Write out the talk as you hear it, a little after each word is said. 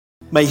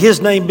May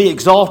His name be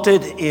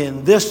exalted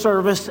in this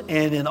service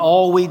and in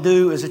all we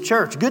do as a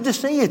church. Good to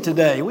see you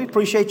today. We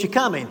appreciate you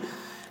coming.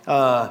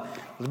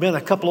 It's been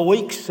a couple of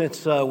weeks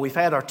since we've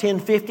had our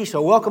 1050,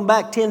 so welcome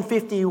back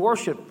 1050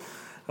 worship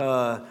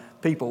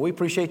people. We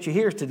appreciate you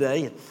here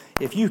today.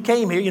 If you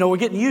came here, we're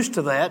getting used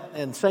to that,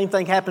 and same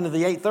thing happened to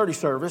the 8:30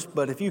 service,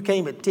 but if you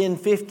came at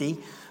 1050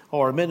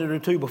 or a minute or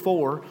two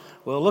before,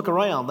 well, look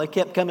around. They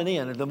kept coming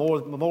in, and the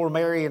more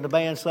Mary and the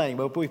band sang.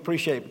 But we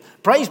appreciate it.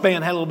 Praise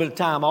band had a little bit of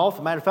time off. As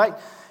a matter of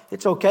fact,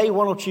 it's okay.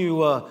 Why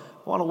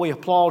don't we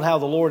applaud how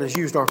the Lord has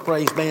used our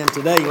praise band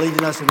today,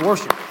 leading us in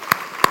worship.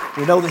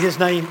 We know that His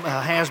name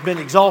has been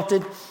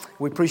exalted.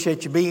 We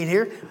appreciate you being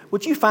here.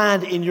 Would you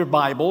find in your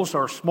Bibles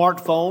or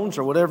smartphones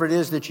or whatever it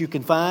is that you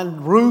can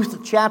find,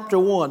 Ruth chapter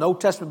 1, Old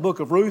Testament book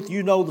of Ruth.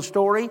 You know the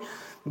story,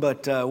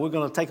 but we're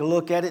going to take a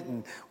look at it,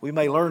 and we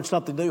may learn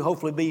something new,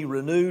 hopefully be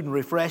renewed and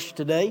refreshed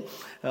today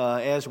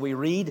as we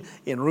read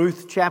in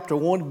Ruth chapter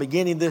 1,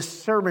 beginning this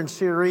sermon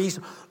series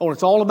on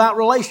It's All About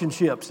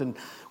Relationships. And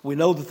we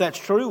know that that's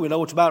true. We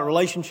know it's about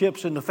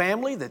relationships in the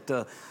family,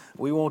 that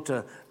we want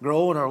to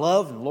grow in our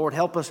love, and Lord,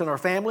 help us in our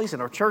families,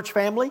 in our church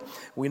family.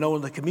 We know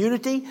in the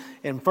community,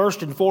 and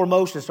first and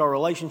foremost, it's our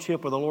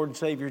relationship with the Lord and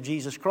Savior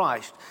Jesus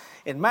Christ.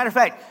 And matter of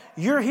fact,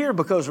 you're here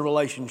because of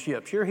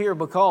relationships. You're here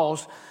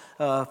because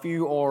if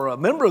you are a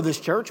member of this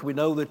church, we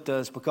know that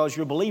it's because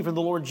you're a believer in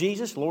the Lord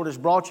Jesus. The Lord has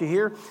brought you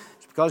here.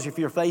 It's because of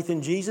your faith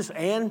in Jesus,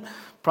 and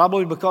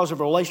probably because of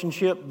a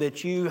relationship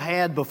that you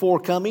had before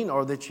coming,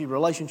 or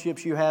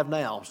relationships you have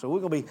now. So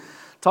we're going to be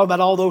talking about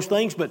all those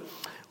things, but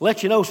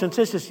let you know, since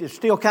this is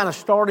still kind of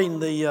starting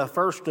the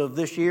first of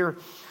this year,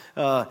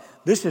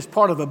 this is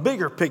part of a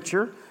bigger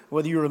picture,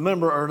 whether you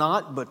remember or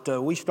not,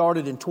 but we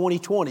started in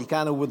 2020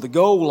 kind of with the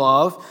goal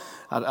of,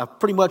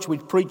 pretty much we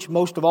preached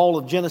most of all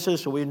of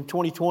Genesis, so in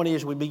 2020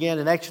 as we began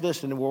in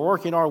Exodus, and we're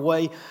working our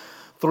way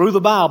through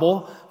the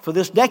Bible for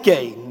this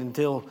decade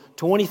until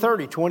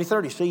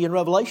 2030, see you in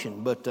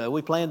Revelation. But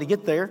we plan to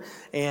get there,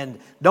 and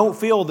don't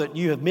feel that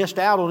you have missed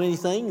out on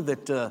anything.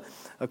 That,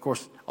 of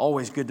course,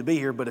 always good to be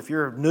here, but if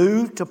you're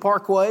new to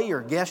Parkway or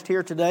guest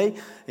here today,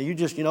 and you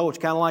just, it's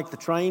kind of like the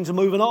trains are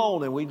moving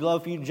on, and we'd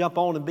love for you to jump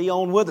on and be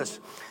on with us.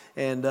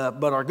 And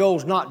but our goal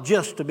is not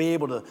just to be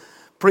able to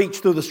preach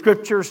through the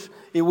Scriptures.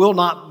 It will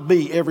not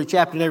be every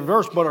chapter and every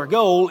verse, but our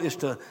goal is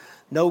to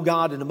know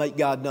God and to make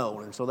God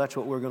known. And so that's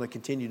what we're going to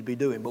continue to be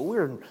doing. But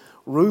we're in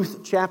Ruth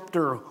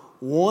chapter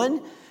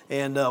 1,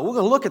 and we're going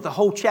to look at the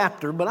whole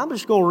chapter, but I'm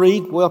just going to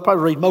read,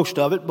 probably read most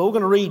of it, but we're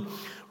going to read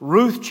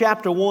Ruth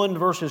chapter 1,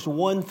 verses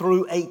 1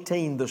 through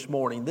 18 this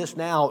morning. This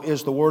now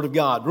is the Word of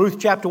God. Ruth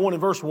chapter 1 and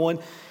verse 1,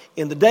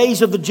 in the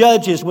days of the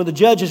judges, when the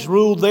judges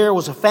ruled, there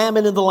was a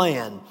famine in the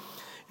land.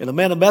 And a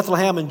man of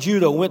Bethlehem in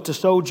Judah went to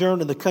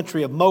sojourn in the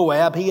country of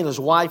Moab, he and his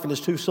wife and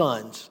his 2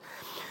 sons.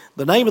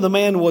 The name of the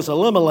man was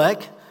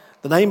Elimelech,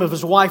 the name of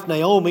his wife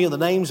Naomi, and the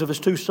names of his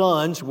 2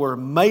 sons were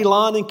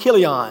Mahlon and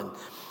Chilion.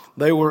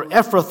 They were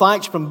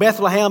Ephrathites from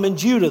Bethlehem in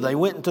Judah. They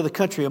went into the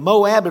country of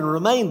Moab and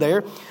remained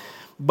there.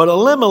 But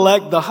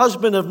Elimelech, the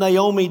husband of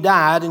Naomi,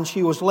 died, and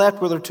she was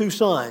left with her 2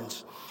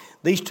 sons.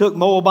 These took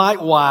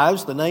Moabite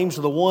wives. The names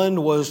of the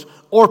one was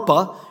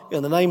Orpah,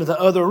 and the name of the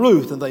other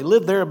Ruth. And they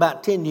lived there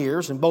about 10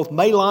 years, and both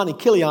Mahlon and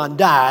Chilion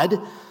died,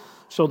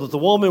 so that the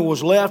woman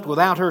was left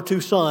without her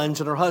 2 sons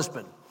and her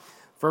husband.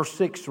 Verse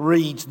 6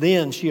 reads,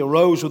 Then she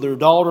arose with her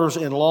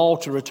daughters-in-law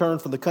to return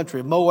from the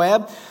country of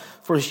Moab,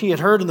 for she had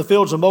heard in the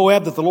fields of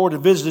Moab that the Lord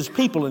had visited His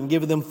people and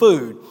given them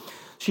food.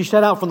 She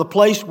set out from the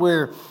place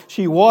where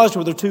she was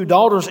with her 2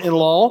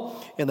 daughters-in-law,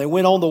 and they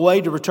went on the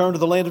way to return to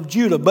the land of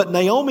Judah. But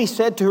Naomi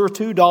said to her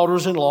 2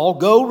 daughters-in-law,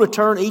 Go,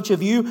 return each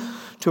of you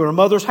to her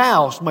mother's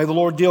house. May the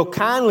Lord deal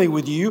kindly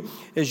with you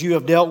as you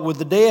have dealt with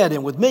the dead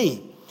and with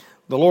me.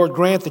 The Lord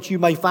grant that you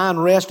may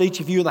find rest, each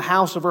of you, in the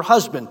house of her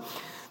husband.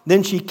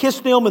 Then she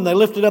kissed them, and they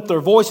lifted up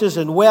their voices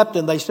and wept,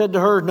 and they said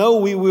to her, No,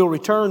 we will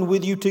return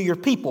with you to your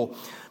people.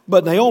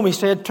 But Naomi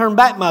said, Turn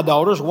back, my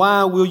daughters,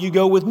 why will you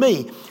go with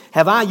me?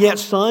 Have I yet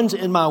sons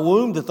in my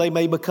womb, that they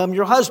may become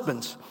your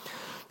husbands?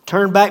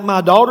 Turn back, my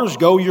daughters,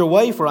 go your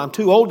way, for I'm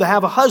too old to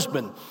have a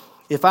husband.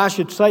 If I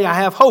should say I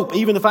have hope,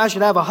 even if I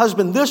should have a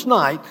husband this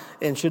night,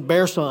 and should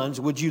bear sons,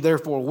 would you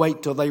therefore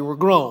wait till they were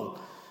grown?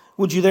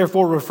 Would you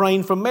therefore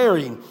refrain from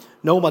marrying?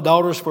 No, my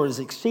daughters, for it is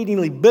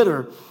exceedingly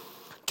bitter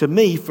to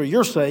me for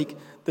your sake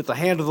that the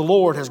hand of the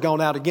Lord has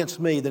gone out against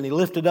me. Then they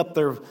lifted up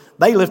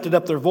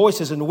their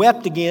voices and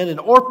wept again. And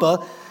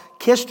Orpah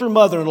kissed her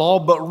mother-in-law,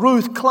 but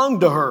Ruth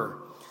clung to her.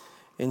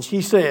 And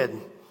she said,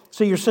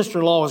 See, your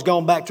sister-in-law has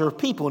gone back to her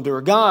people and to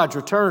her gods.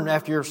 Return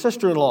after your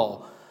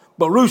sister-in-law.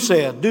 But Ruth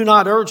said, Do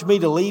not urge me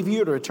to leave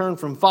you, to return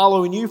from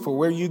following you, for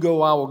where you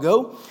go I will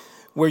go.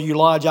 Where you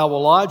lodge I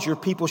will lodge. Your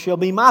people shall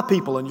be my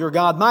people, and your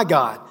God my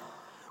God.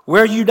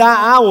 Where you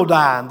die, I will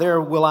die, and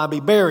there will I be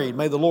buried.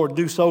 May the Lord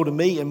do so to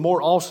me, and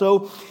more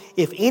also,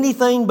 if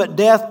anything but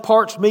death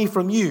parts me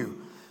from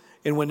you.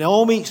 And when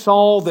Naomi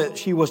saw that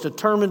she was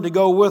determined to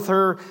go with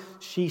her,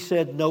 she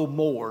said no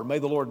more. May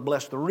the Lord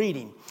bless the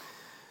reading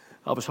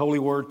of His holy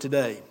word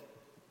today.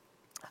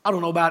 I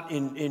don't know about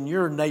in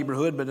your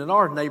neighborhood, but in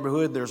our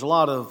neighborhood, there's a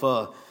lot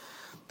of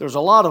there's a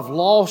lot of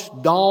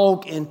lost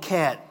dog and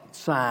cat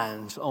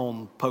signs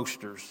on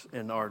posters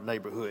in our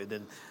neighborhood.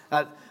 And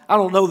I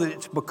don't know that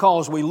it's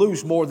because we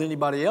lose more than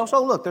anybody else.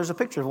 Oh, look, there's a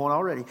picture of one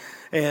already.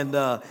 And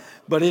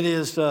but it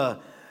is,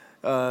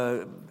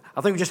 I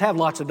think we just have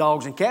lots of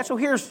dogs and cats. So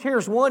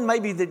here's one,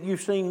 maybe that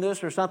you've seen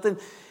this or something.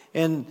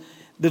 And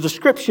the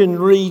description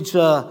reads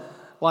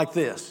like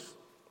this.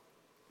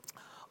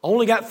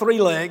 Only got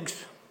 3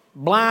 legs,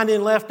 blind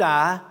in left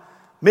eye,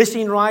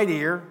 missing right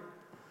ear,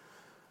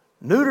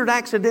 neutered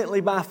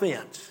accidentally by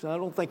fence. I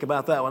don't think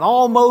about that one.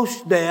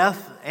 Almost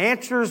deaf,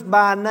 answers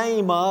by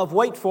name of,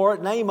 wait for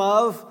it, name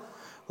of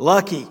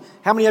Lucky.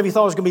 How many of you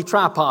thought it was going to be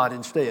Tripod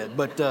instead?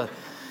 But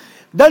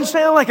doesn't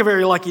sound like a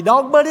very lucky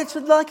dog, but it's a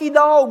lucky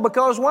dog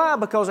because why?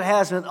 Because it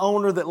has an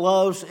owner that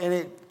loves and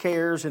it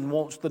cares and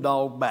wants the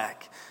dog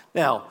back.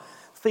 Now,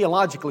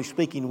 theologically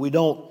speaking, we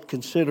don't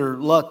consider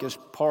luck as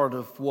part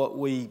of what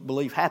we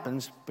believe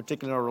happens,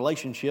 particularly in our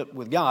relationship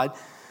with God.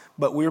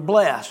 But we're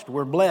blessed.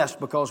 We're blessed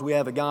because we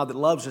have a God that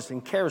loves us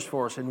and cares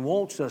for us and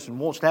wants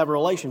to have a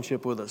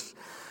relationship with us.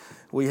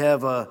 We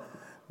have a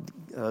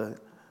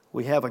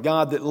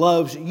God that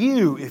loves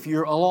you if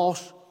you're a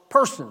lost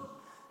person,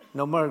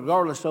 no matter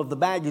regardless of the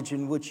baggage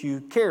in which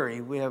you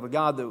carry. We have a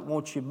God that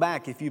wants you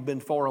back if you've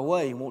been far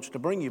away and wants to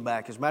bring you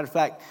back. As a matter of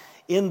fact,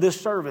 in this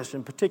service,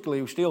 and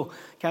particularly, we're still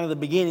kind of the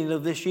beginning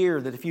of this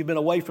year, that if you've been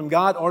away from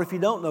God or if you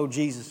don't know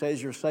Jesus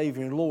as your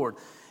Savior and Lord,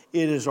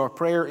 it is our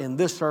prayer in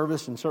this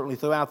service and certainly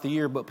throughout the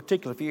year, but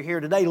particularly if you're here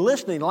today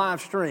listening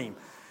live stream,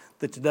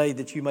 that today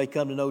that you may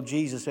come to know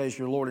Jesus as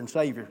your Lord and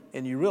Savior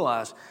and you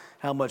realize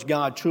how much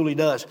God truly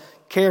does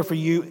care for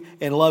you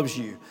and loves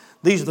you.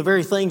 These are the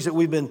very things that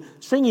we've been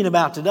singing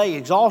about today,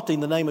 exalting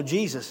the name of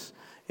Jesus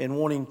and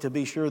wanting to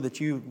be sure that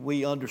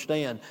we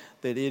understand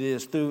that it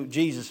is through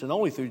Jesus and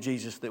only through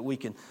Jesus that we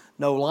can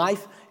know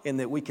life and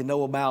that we can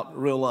know about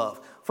real love.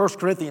 1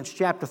 Corinthians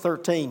chapter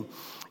 13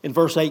 in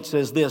verse 8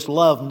 says this,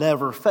 love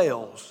never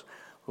fails.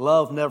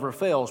 Love never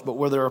fails, but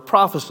where there are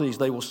prophecies,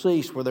 they will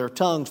cease. Where there are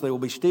tongues, they will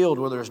be stilled.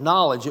 Where there is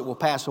knowledge, it will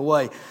pass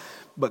away.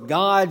 But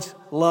God's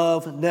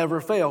love never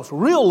fails.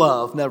 Real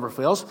love never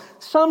fails.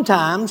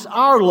 Sometimes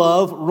our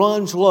love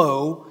runs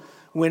low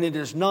when it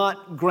is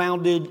not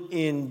grounded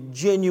in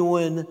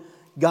genuine,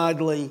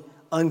 godly,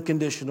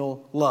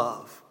 unconditional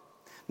love.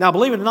 Now,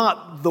 believe it or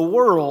not, the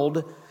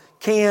world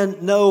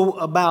can know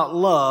about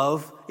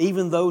love,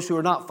 even those who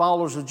are not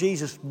followers of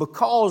Jesus,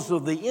 because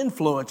of the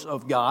influence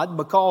of God,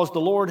 because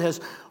the Lord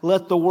has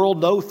let the world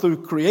know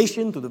through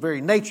creation, through the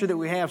very nature that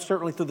we have,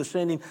 certainly through the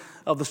sending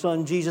of the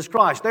Son, Jesus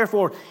Christ.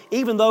 Therefore,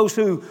 even those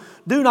who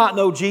do not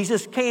know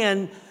Jesus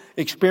can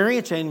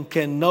experience and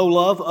can know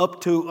love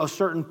up to a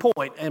certain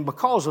point. And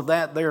because of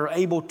that, they're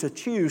able to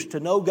choose to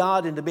know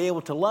God and to be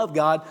able to love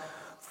God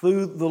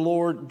through the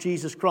Lord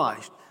Jesus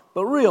Christ.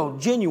 But real,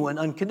 genuine,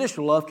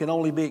 unconditional love can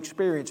only be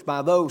experienced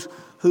by those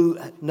who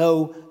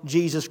know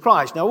Jesus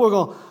Christ. Now, we're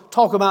going to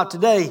talk about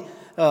today,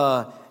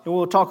 and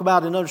we'll talk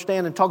about and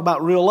understand and talk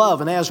about real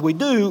love. And as we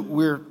do,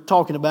 we're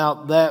talking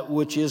about that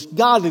which is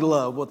godly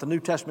love, what the New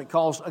Testament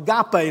calls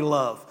agape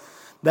love,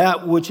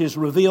 that which is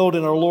revealed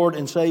in our Lord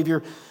and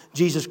Savior,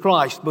 Jesus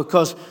Christ.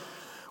 Because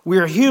we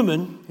are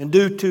human, and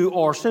due to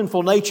our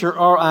sinful nature,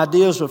 our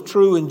ideas of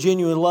true and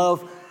genuine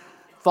love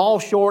fall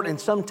short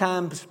and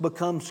sometimes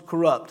becomes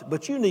corrupt.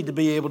 But you need to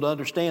be able to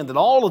understand that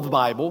all of the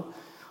Bible,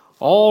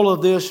 all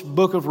of this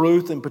book of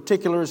Ruth, in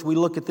particular, as we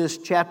look at this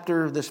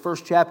chapter, this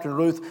first chapter in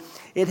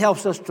Ruth, it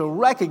helps us to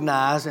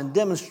recognize and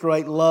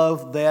demonstrate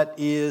love that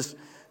is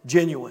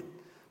genuine.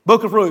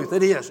 Book of Ruth,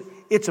 it is.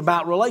 It's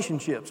about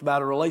relationships,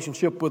 about a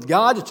relationship with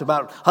God. It's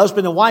about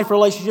husband and wife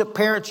relationship,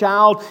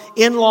 parent-child,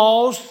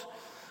 in-laws,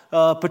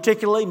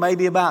 particularly,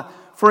 maybe about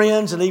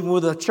friends, and even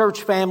with a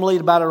church family,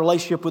 about a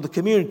relationship with the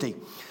community.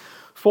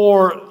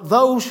 For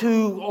those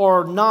who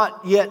are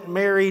not yet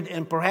married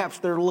and perhaps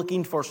they're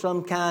looking for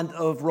some kind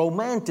of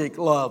romantic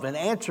love and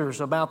answers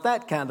about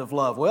that kind of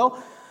love,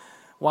 well,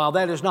 while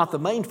that is not the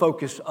main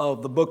focus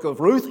of the book of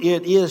Ruth,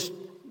 it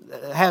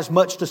has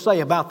much to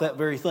say about that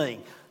very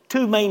thing.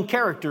 2 main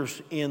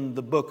characters in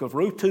the book of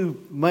Ruth,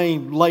 2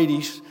 main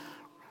ladies,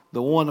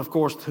 the one, of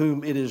course,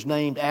 whom it is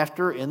named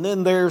after, and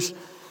then there's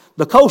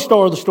the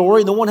co-star of the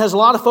story. The one has a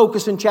lot of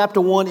focus in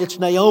chapter 1. It's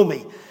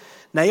Naomi.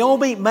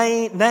 Naomi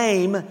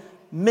name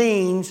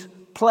means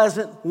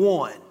pleasant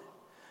one.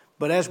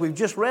 But as we've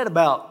just read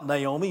about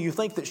Naomi, you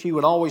think that she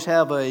would always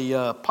have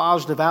a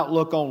positive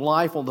outlook on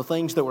life, on the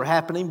things that were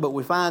happening. But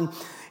we find,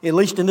 at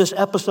least in this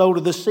episode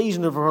of this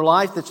season of her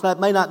life, that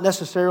may not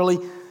necessarily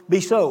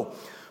be so.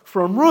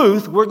 From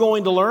Ruth, we're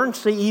going to learn,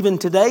 see even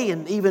today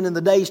and even in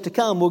the days to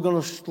come, we're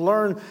going to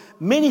learn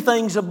many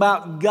things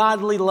about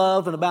godly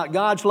love and about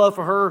God's love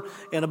for her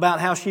and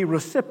about how she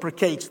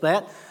reciprocates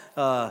that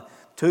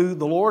to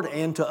the Lord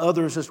and to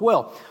others as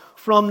well.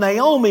 From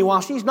Naomi,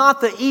 while she's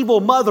not the evil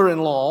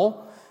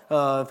mother-in-law,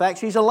 in fact,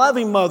 she's a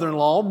loving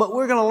mother-in-law, but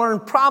we're going to learn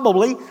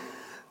probably,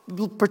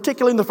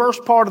 particularly in the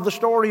first part of the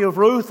story of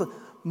Ruth,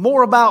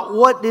 more about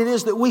what it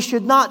is that we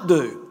should not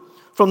do.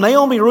 From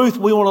Naomi, Ruth,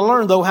 we want to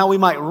learn, though, how we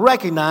might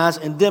recognize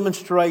and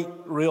demonstrate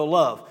real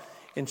love.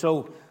 And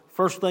so,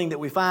 first thing that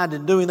we find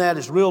in doing that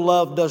is real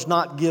love does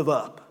not give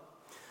up.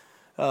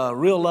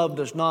 Real love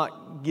does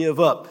not give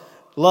up.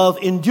 Love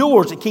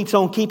endures. It keeps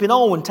on keeping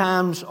on when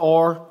times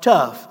are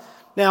tough.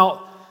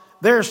 Now,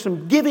 there's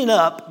some giving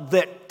up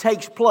that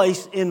takes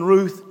place in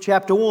Ruth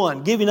chapter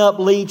 1. Giving up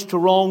leads to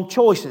wrong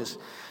choices.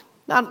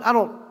 Now, I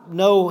don't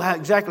know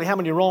exactly how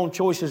many wrong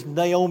choices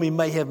Naomi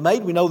may have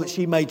made. We know that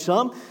she made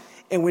some.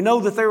 And we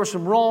know that there were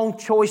some wrong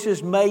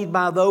choices made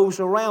by those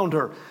around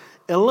her.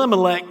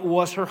 Elimelech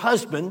was her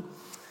husband.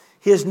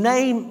 His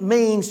name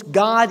means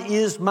God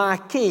is my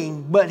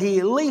king, but he,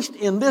 at least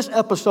in this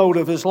episode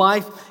of his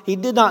life, he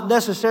did not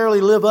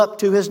necessarily live up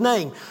to his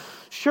name.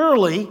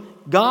 Surely,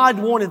 God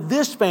wanted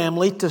this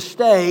family to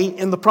stay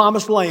in the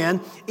promised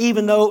land,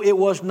 even though it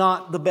was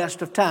not the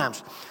best of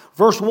times.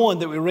 Verse 1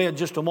 that we read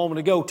just a moment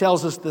ago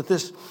tells us that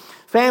this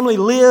family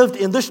lived,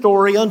 in this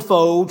story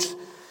unfolds,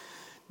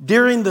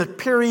 during the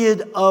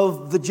period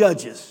of the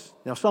Judges.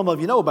 Now, some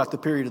of you know about the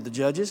period of the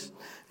Judges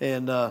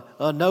and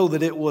know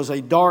that it was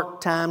a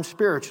dark time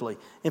spiritually.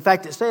 In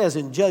fact, it says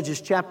in Judges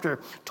chapter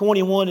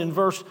 21 and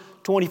verse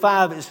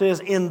 25, it says,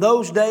 "In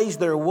those days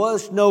there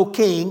was no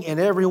king, and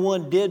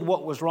everyone did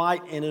what was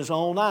right in his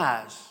own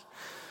eyes."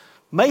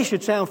 May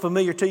should sound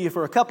familiar to you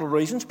for a couple of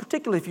reasons,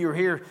 particularly if you were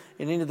here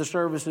in any of the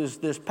services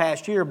this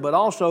past year, but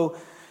also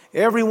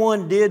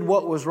everyone did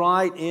what was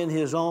right in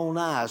his own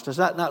eyes. Does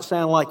that not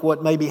sound like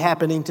what may be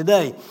happening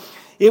today?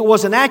 It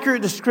was an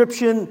accurate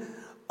description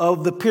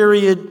of the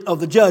period of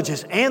the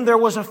Judges. And there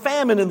was a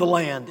famine in the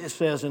land, it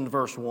says in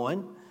verse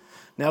 1.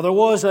 Now there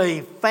was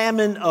a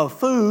famine of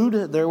food,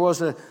 but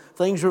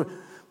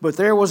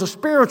there was a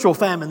spiritual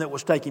famine that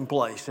was taking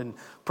place. And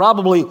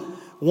probably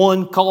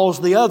one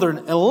caused the other.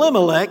 And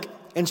Elimelech,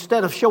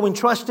 instead of showing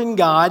trust in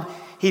God,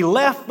 he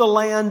left the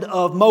land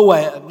of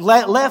Moab,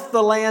 left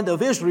the land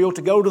of Israel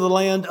to go to the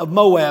land of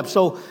Moab.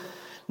 So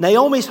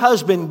Naomi's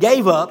husband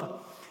gave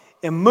up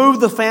and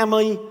moved the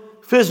family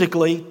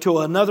physically to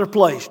another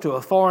place, to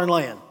a foreign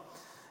land.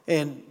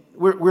 And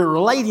we're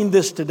relating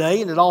this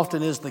today, and it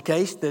often is the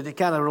case, that it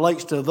kind of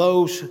relates to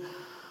those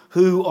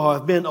who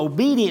have been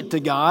obedient to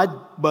God,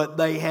 but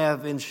they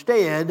have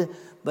instead,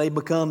 they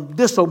become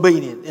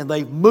disobedient, and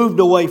they've moved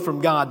away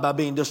from God by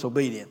being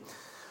disobedient.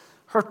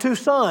 Her two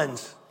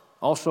sons,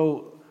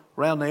 also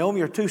around Naomi,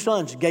 her two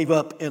sons gave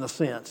up in a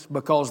sense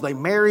because they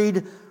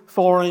married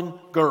foreign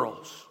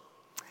girls,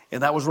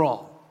 and that was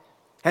wrong.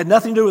 Had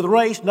nothing to do with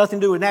race, nothing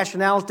to do with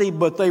nationality,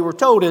 but they were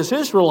told as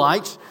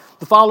Israelites,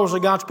 the followers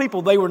of God's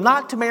people, they were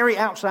not to marry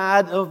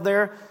outside of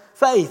their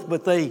faith.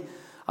 But they,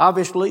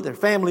 obviously, their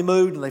family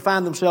moved and they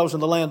found themselves in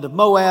the land of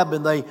Moab,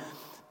 and they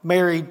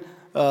married,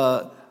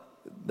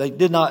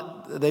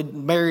 they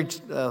married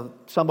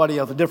somebody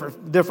of a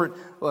different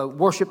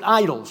worshipped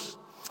idols.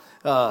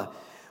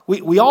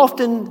 We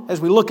often,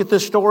 as we look at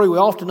this story, we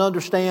often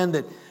understand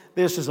that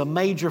this is a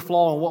major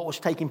flaw in what was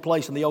taking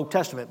place in the Old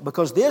Testament,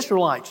 because the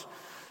Israelites,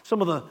 some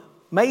of the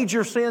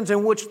major sins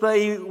in which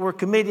they were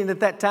committing at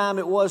that time,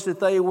 it was that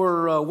they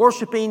were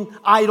worshiping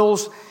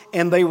idols,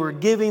 and they were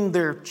giving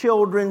their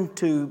children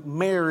to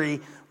marry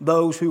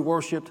those who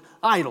worshiped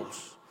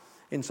idols.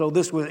 And so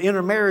this was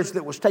intermarriage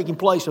that was taking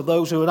place of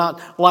those who were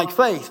not like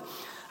faith.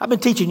 I've been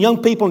teaching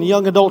young people and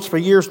young adults for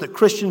years that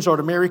Christians are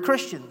to marry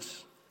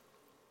Christians.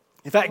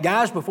 In fact,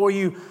 guys, before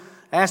you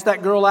ask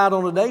that girl out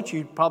on a date,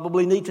 you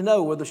probably need to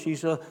know whether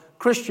she's a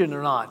Christian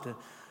or not.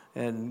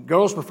 And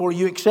girls, before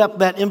you accept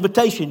that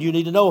invitation, you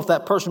need to know if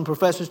that person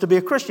professes to be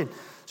a Christian.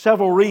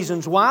 Several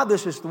reasons why.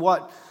 This is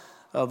what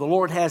the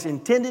Lord has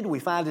intended. We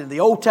find it in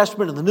the Old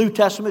Testament and the New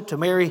Testament to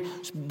marry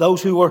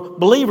those who are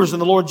believers in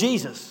the Lord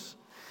Jesus.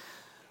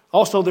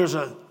 Also, there's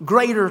a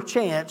greater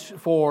chance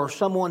for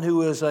someone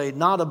who is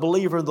not a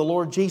believer in the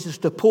Lord Jesus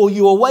to pull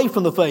you away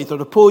from the faith or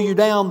to pull you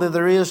down than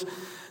there is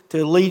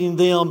to leading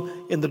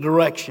them in the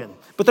direction.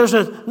 But there's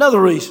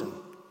another reason.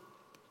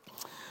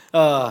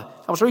 I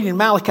was reading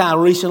Malachi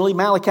recently.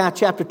 Malachi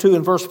chapter 2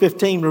 and verse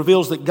 15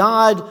 reveals that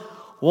God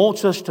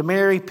wants us to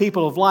marry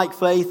people of like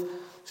faith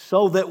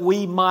so that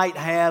we might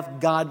have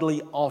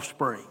godly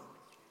offspring.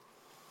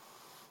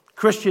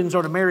 Christians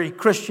are to marry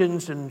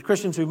Christians, and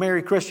Christians who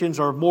marry Christians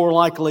are more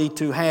likely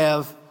to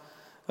have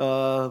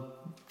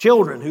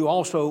children who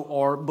also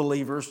are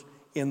believers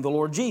in the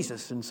Lord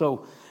Jesus. And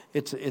so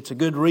it's a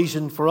good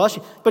reason for us.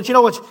 But you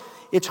know,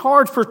 it's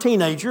hard for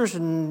teenagers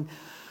and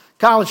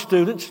college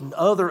students and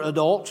other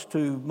adults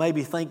to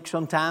maybe think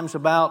sometimes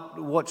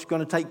about what's going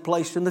to take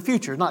place in the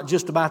future. Not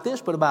just about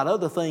this, but about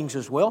other things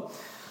as well.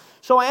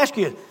 So I ask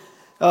you,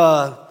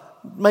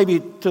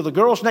 maybe to the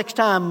girls, next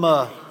time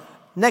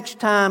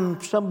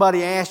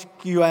somebody asks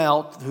you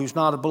out who's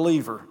not a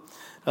believer,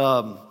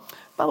 by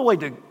the way,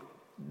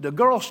 do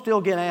girls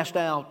still get asked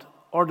out,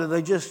 or do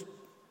they just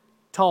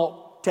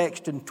talk,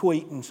 text, and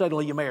tweet, and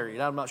suddenly you're married?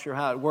 I'm not sure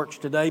how it works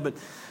today, but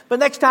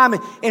next time,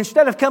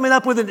 instead of coming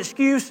up with an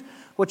excuse,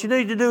 what you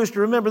need to do is to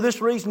remember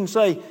this reason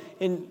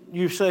and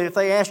you say, if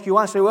they ask you,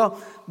 I say,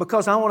 well,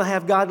 because I want to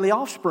have godly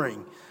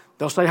offspring.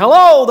 They'll say,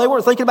 hello, they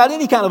weren't thinking about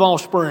any kind of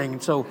offspring.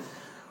 So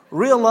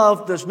real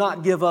love does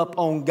not give up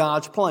on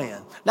God's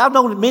plan. Now, I've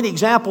known many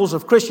examples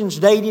of Christians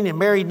dating and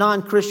married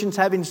non-Christians,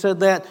 having said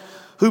that,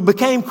 who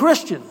became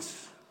Christians.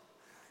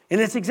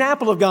 And it's an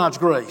example of God's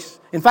grace.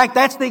 In fact,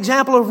 that's the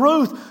example of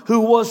Ruth,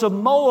 who was a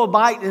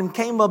Moabite and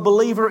became a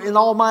believer in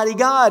Almighty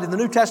God. And the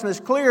New Testament is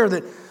clear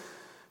that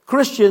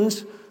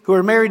Christians who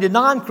are married to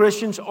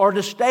non-Christians are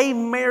to stay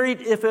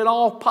married if at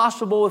all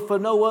possible, if for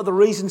no other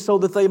reason, so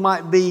that they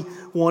might be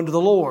one to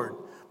the Lord.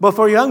 But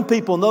for young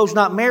people and those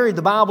not married,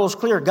 the Bible is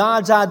clear.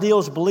 God's ideal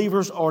as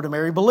believers are to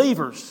marry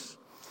believers.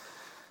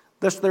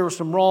 Thus, there were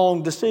some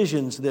wrong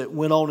decisions that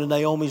went on in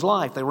Naomi's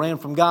life. They ran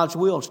from God's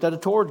will instead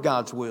of toward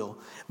God's will.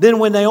 Then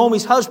when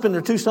Naomi's husband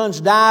and her 2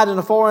 sons died in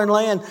a foreign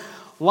land,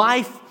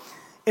 life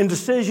and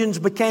decisions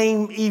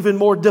became even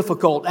more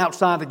difficult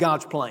outside of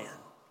God's plan.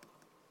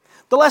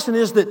 The lesson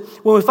is that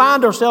when we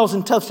find ourselves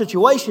in tough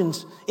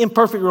situations,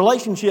 imperfect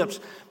relationships,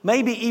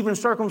 maybe even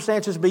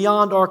circumstances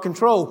beyond our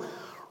control,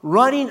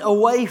 running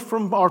away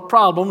from our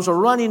problems or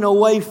running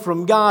away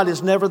from God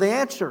is never the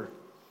answer.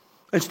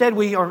 Instead,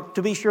 we are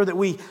to be sure that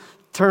we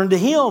turn to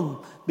Him,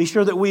 be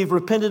sure that we've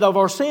repented of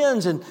our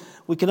sins, and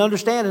we can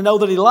understand and know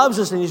that He loves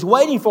us and He's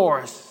waiting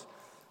for us.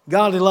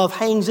 Godly love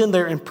hangs in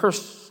there and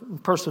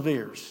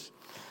perseveres.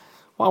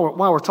 While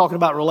we're talking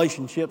about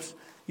relationships,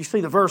 you see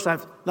the verse,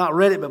 I've not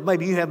read it, but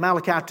maybe you have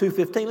Malachi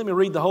 2:15. Let me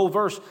read the whole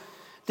verse.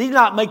 Did He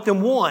not make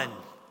them one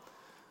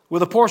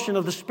with a portion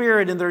of the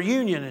Spirit in their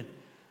union? And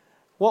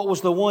what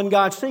was the one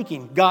God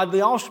seeking?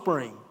 Godly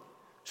offspring.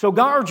 So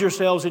guard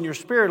yourselves in your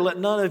spirit. Let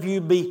none of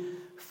you be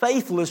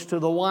faithless to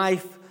the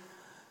wife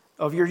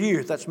of your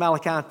youth. That's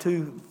Malachi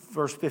 2,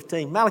 verse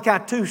 15. Malachi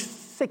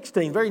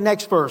 2:16, very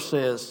next verse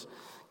says,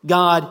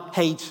 God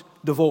hates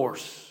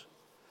divorce.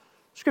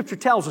 Scripture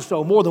tells us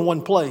so more than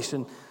one place.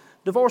 And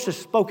divorce is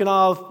spoken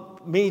of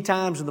many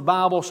times in the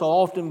Bible, so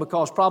often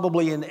because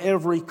probably in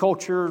every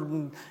culture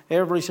and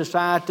every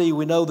society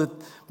we know that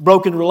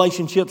broken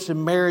relationships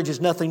and marriage is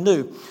nothing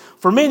new.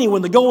 For many,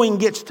 when the going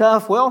gets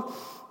tough, well,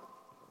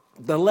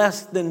 the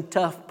less than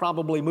tough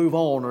probably move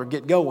on or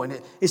get going.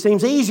 It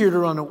seems easier to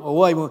run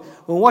away when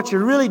what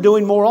you're really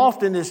doing more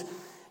often is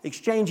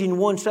exchanging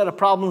one set of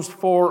problems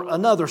for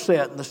another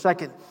set, and the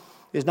second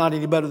is not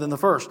any better than the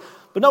first.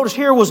 But notice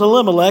here was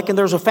Elimelech, and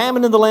there's a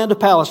famine in the land of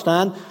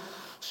Palestine,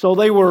 so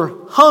they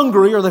were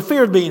hungry, or they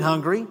feared being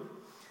hungry.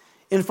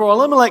 And for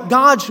Elimelech,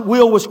 God's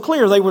will was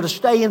clear. They were to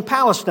stay in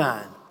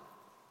Palestine.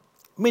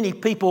 Many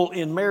people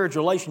in marriage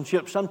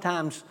relationships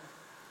sometimes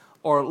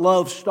are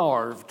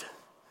love-starved.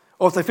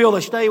 Or if they feel they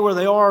stay where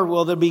they are,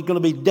 well, they're going to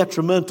be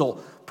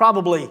detrimental.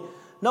 Probably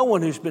no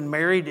one who's been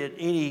married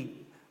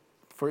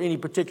for any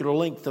particular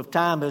length of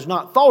time has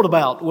not thought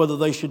about whether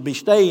they should be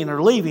staying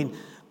or leaving.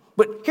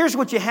 But here's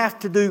what you have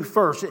to do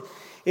first.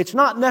 It's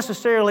not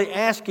necessarily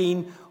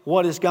asking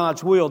what is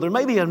God's will. There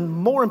may be a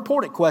more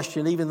important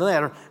question even than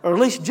that, or at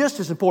least just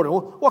as important.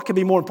 Well, what could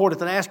be more important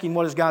than asking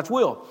what is God's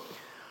will?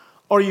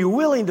 Are you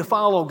willing to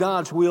follow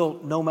God's will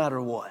no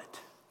matter what?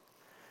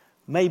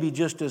 Maybe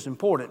just as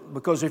important,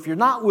 because if you're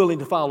not willing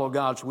to follow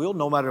God's will,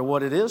 no matter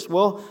what it is,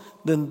 well,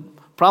 then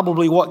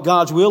probably what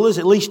God's will is,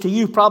 at least to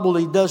you,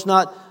 probably does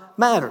not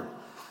matter.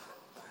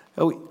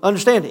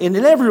 Understand, in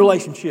every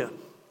relationship,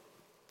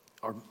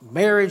 our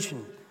marriage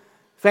and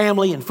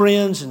family and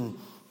friends and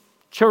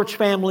church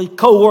family,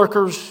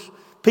 co-workers,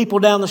 people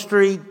down the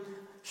street,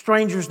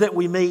 strangers that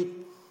we meet,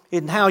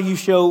 in how you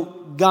show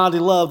godly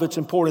love, it's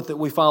important that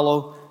we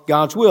follow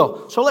God's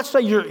will. So let's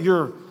say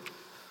you're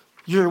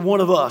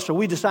one of us, so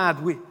we decide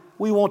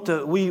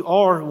we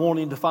are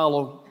wanting to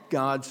follow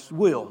God's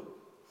will,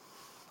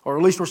 or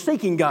at least we're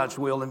seeking God's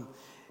will, and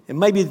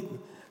maybe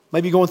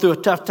going through a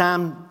tough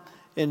time,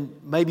 and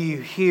maybe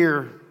you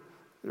hear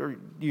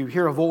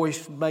a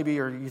voice, maybe,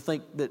 or you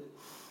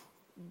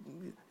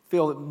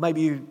feel that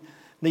maybe you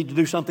need to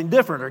do something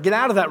different or get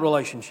out of that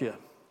relationship.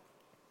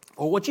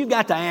 Well, what you've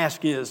got to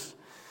ask is,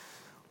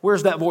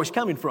 where's that voice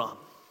coming from?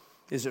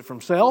 Is it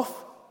from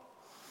self?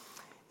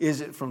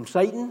 Is it from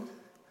Satan?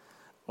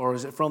 Or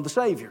is it from the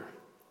Savior?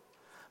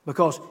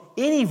 Because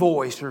any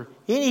voice or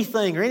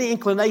anything or any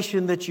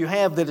inclination that you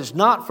have that is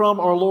not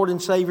from our Lord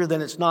and Savior,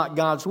 then it's not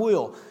God's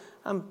will.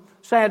 I'm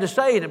sad to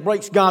say it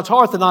breaks God's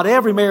heart that not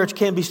every marriage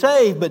can be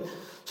saved, but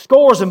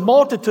scores and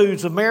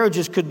multitudes of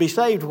marriages could be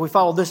saved if we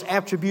follow this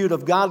attribute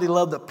of godly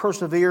love that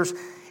perseveres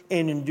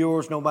and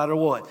endures no matter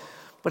what.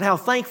 But how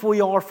thankful we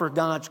are for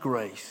God's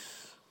grace.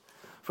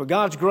 For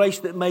God's grace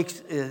that makes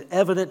it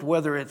evident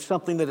whether it's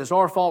something that is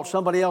our fault,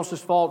 somebody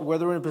else's fault,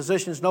 whether we're in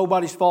positions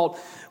nobody's fault.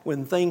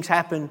 When things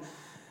happen,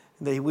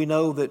 we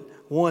know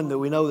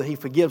that He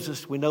forgives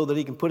us. We know that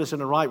He can put us in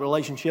the right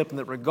relationship, and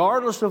that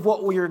regardless of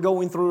what we are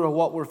going through or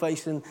what we're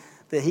facing,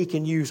 that He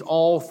can use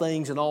all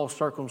things and all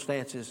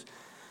circumstances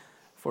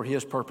for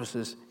His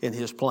purposes and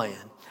His plan.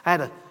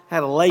 I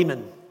had a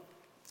layman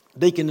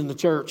deacon in the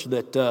church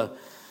that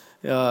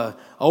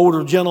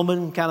older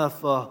gentleman, kind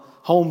of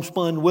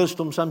homespun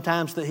wisdom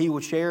sometimes that he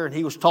would share, and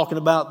he was talking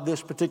about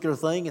this particular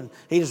thing, and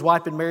he and his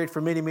wife been married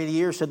for many, many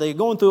years, said they're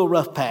going through a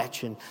rough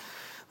patch, and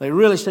they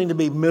really seem to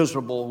be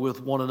miserable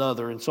with one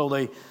another, and so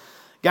they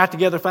got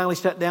together, finally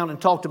sat down and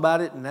talked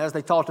about it. And as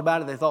they talked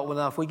about it, they thought, well,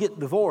 now, if we get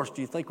divorced,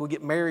 do you think we'll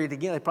get married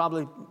again? They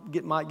probably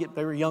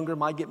they were younger,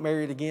 might get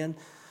married again.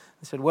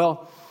 They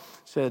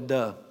said,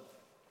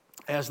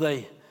 as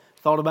they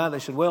thought about it, they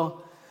said,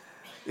 well,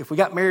 if we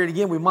got married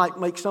again, we might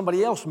make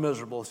somebody else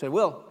miserable. They said,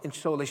 well, and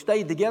so they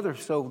stayed together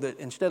so that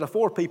instead of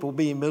 4 people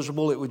being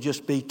miserable, it would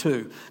just be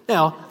 2.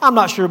 Now, I'm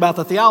not sure about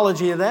the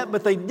theology of that,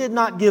 but they did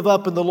not give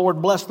up, and the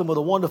Lord blessed them with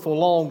a wonderful,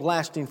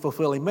 long-lasting,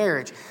 fulfilling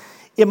marriage.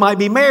 It might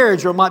be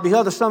marriage, or it might be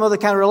some other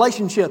kind of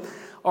relationship,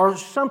 or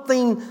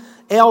something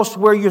else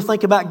where you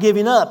think about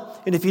giving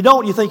up. And if you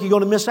don't, you think you're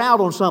going to miss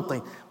out on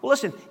something. Well,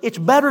 listen, it's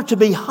better to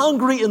be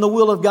hungry in the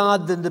will of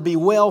God than to be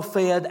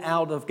well-fed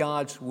out of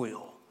God's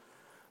will.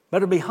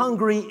 Better be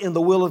hungry in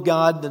the will of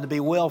God than to be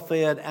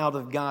well-fed out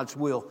of God's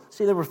will.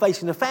 See, they were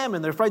facing a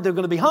famine. They're afraid they're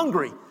going to be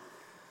hungry.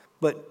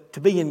 But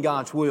to be in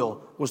God's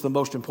will was the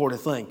most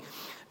important thing.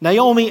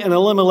 Naomi and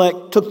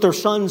Elimelech took their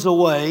sons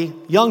away,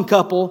 young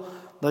couple.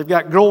 They've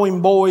got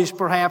growing boys,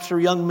 perhaps, or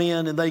young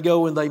men, and they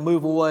go and they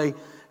move away.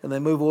 And they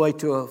move away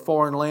to a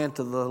foreign land,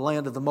 to the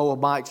land of the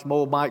Moabites.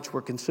 Moabites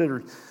were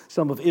considered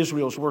some of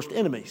Israel's worst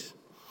enemies.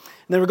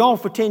 And they were gone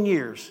for 10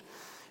 years.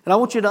 And I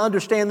want you to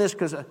understand this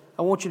because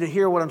I want you to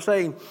hear what I'm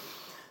saying.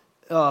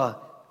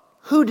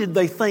 Who did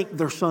they think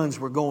their sons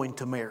were going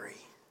to marry?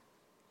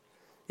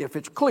 If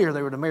it's clear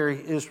they were to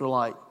marry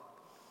Israelite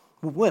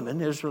women,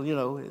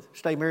 Israel,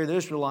 stay married to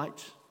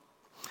Israelites.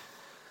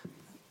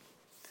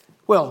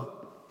 Well,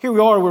 here we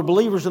are, we're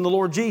believers in the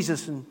Lord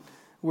Jesus, and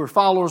we're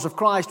followers of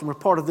Christ, and we're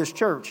part of this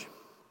church.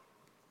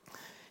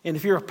 And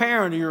if you're a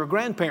parent or you're a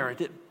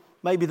grandparent,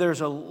 maybe there's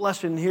a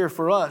lesson here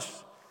for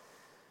us.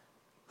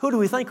 Who do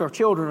we think our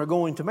children are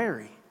going to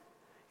marry?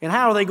 And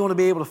how are they going to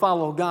be able to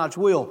follow God's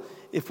will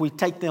if we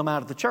take them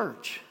out of the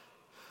church?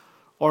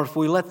 Or if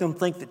we let them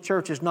think that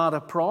church is not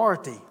a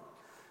priority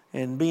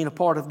and being a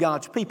part of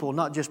God's people,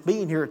 not just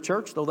being here at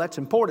church, though that's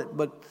important,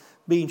 but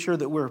being sure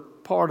that we're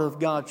part of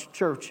God's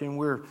church and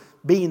we're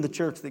being the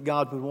church that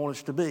God would want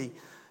us to be.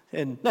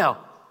 And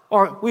now,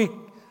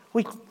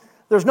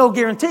 there's no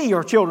guarantee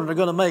our children are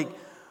going to make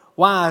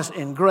wise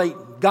and great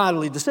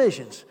godly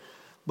decisions,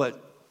 but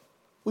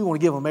we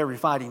want to give them every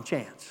fighting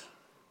chance.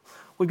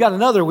 We've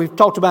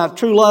talked about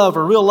true love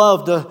or real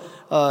love.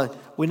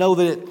 We know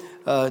that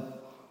it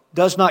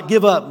does not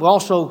give up.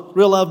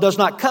 Real love does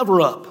not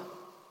cover up.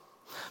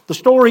 The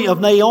story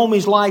of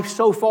Naomi's life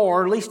so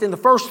far, at least in the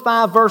first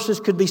 5 verses,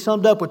 could be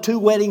summed up with 2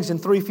 weddings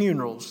and 3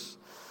 funerals.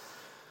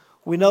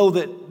 We know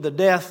that the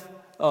death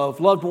of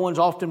loved ones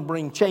often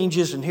bring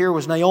changes, and here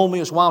was Naomi,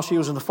 as while she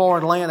was in the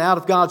foreign land, out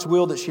of God's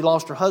will, that she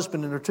lost her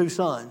husband and her 2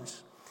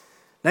 sons.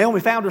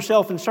 Naomi found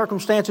herself in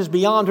circumstances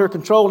beyond her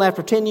control, and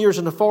after 10 years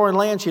in the foreign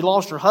land, she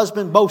lost her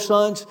husband, both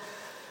sons,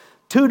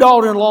 2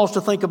 daughter-in-laws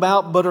to think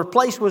about, but her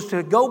place was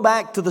to go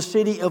back to the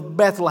city of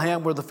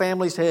Bethlehem where the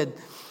famine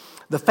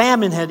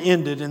had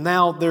ended, and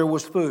now there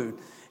was food.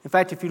 In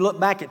fact, if you look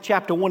back at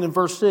chapter 1 and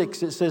verse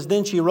 6, it says,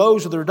 "Then she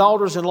arose with her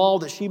daughters-in-law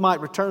that she might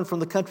return from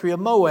the country of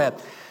Moab."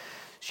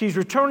 She's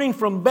returning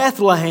from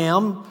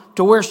Bethlehem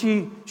to where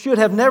she should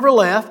have never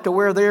left, to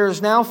where there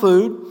is now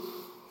food.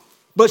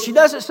 But she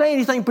doesn't say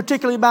anything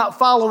particularly about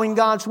following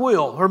God's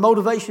will. Her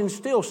motivations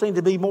still seem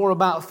to be more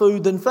about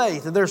food than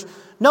faith. And there's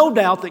no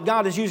doubt that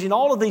God is using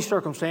all of these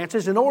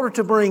circumstances in order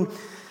to bring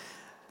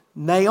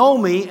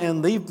Naomi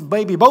and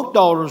maybe both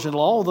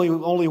daughters-in-law,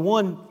 although only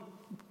one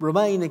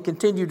remained and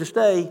continued to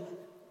stay,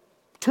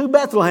 to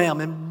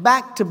Bethlehem and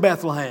back to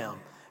Bethlehem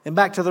and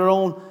back to her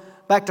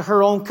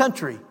own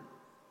country.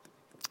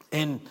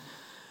 And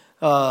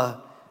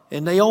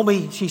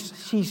Naomi,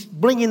 she's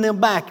bringing them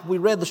back. We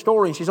read the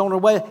story, and she's on her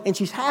way, and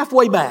she's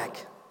halfway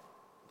back.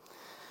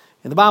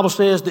 And the Bible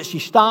says that she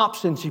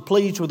stops and she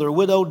pleads with her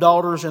widowed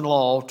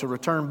daughters-in-law to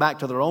return back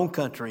to their own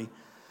country,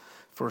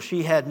 for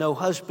she had no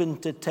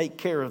husband to take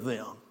care of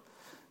them.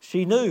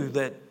 She knew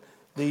that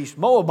these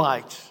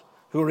Moabites,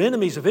 who were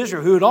enemies of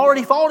Israel, who had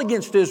already fought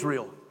against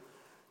Israel,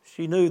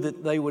 she knew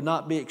that they would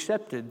not be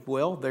accepted.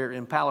 Well, they're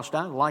in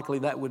Palestine. Likely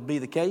that would be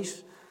the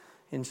case.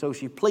 And so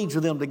she pleads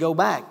with them to go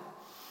back.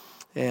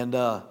 And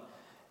her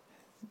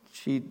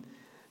 2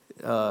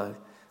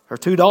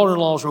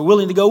 daughter-in-laws were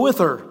willing to go with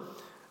her.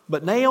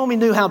 But Naomi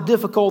knew how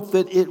difficult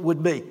that it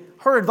would be.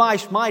 Her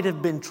advice might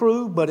have been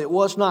true, but it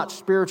was not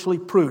spiritually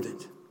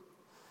prudent.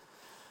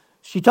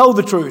 She told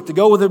the truth. To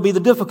go with her would be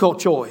the difficult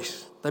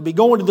choice. They'd be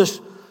going to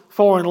this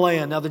foreign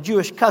land. Now, the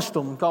Jewish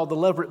custom called the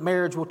levirate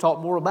marriage, we'll talk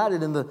more about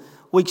it in the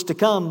weeks to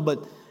come,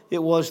 but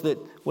it was that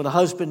when a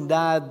husband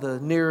died, the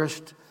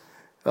nearest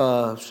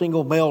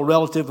single male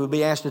relative would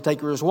be asked to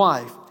take her as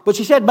wife. But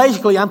she said,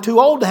 basically, I'm too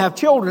old to have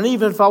children.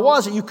 Even if I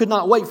wasn't, you could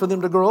not wait for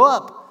them to grow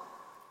up.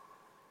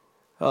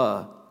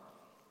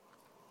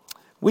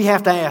 We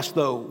have to ask,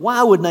 though,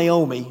 why would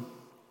Naomi,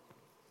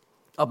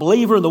 a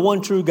believer in the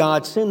one true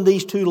God, send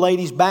these 2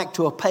 ladies back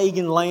to a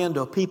pagan land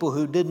of people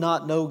who did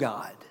not know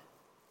God?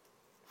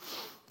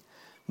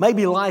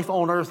 Maybe life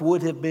on earth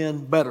would have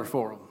been better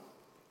for them.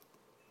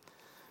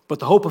 But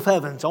the hope of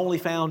heaven is only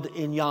found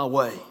in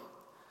Yahweh,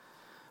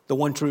 the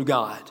one true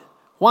God.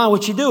 Why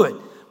would she do it?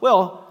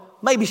 Well,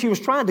 maybe she was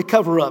trying to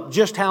cover up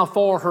just how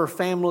far her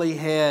family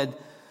had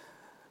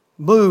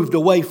moved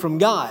away from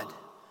God.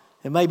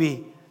 And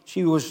maybe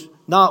she was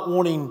not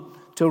wanting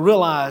to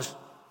realize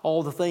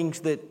all the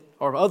things that,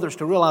 or others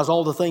to realize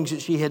all the things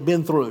that she had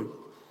been through.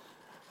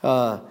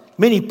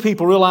 Many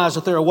people realize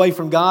that they're away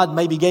from God,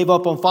 maybe gave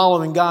up on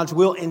following God's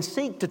will and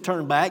seek to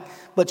turn back,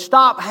 but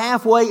stop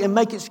halfway and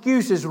make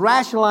excuses,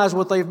 rationalize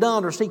what they've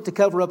done, or seek to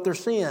cover up their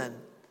sin.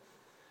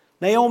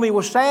 Naomi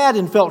was sad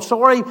and felt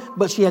sorry,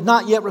 but she had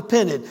not yet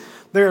repented.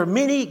 There are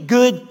many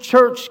good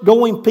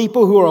church-going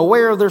people who are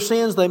aware of their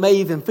sins. They may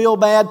even feel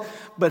bad,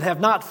 but have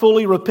not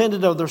fully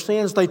repented of their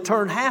sins. They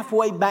turn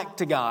halfway back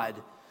to God,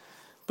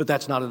 but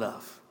that's not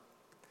enough.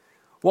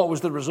 What was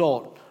the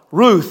result?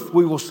 Ruth,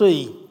 we will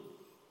see,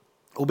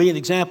 will be an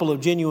example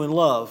of genuine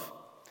love.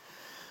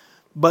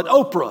 But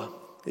Orpah,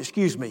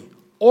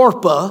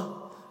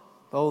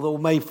 although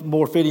maybe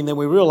more fitting than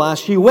we realize,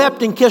 she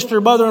wept and kissed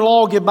her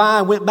mother-in-law goodbye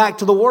and went back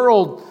to the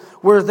world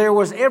where there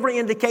was every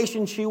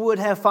indication she would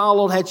have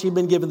followed had she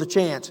been given the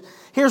chance.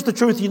 Here's the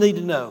truth you need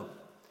to know.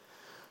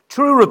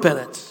 True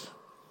repentance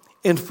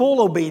and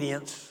full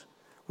obedience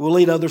will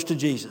lead others to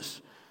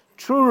Jesus.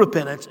 True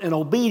repentance and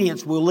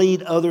obedience will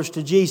lead others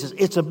to Jesus.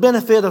 It's a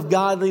benefit of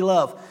godly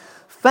love.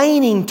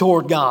 Feigning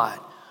toward God,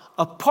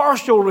 a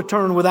partial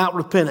return without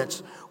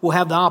repentance will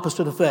have the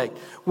opposite effect,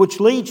 which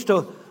leads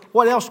to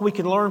what else we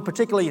can learn,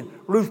 particularly in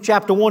Ruth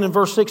chapter 1 and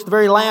verse 6, the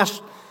very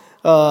last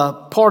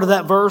part of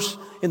that verse.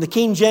 In the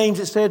King James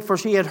it said, "For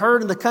she had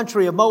heard in the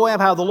country of Moab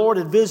how the Lord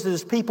had visited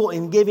His people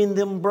in giving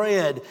them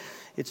bread."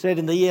 It said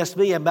in the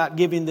ESV about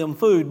giving them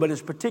food, but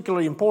it's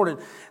particularly important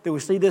that we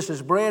see this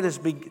as bread is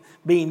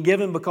being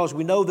given because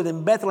we know that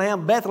in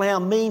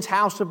Bethlehem means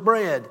house of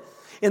bread.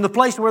 In the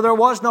place where there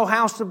was no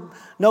house of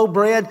no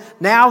bread,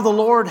 now the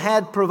Lord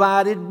had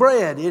provided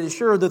bread. It is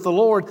sure that the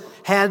Lord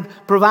had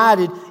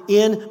provided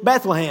in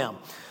Bethlehem.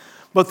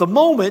 But the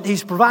moment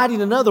He's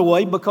providing another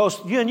way, because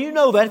you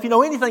know that, if you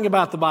know anything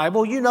about the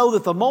Bible, you know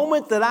that the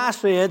moment that I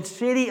said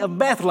city of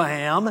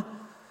Bethlehem,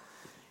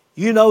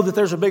 you know that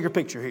there's a bigger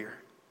picture here.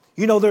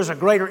 You know there's a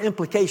greater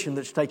implication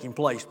that's taking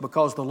place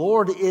because the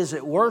Lord is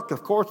at work,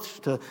 of course,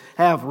 to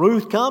have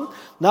Ruth come.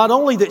 Not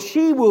only that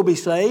she will be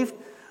saved,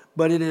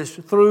 but it is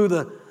through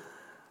the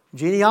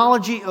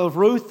genealogy of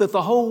Ruth that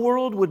the whole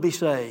world would be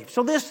saved.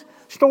 So this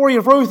story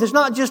of Ruth is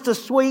not just a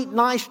sweet,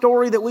 nice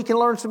story that we can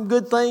learn some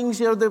good things,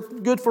 they're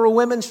good for a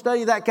women's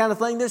study, that kind of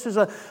thing. This is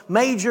a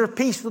major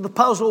piece of the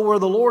puzzle where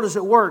the Lord is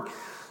at work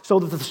so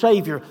that the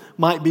Savior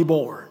might be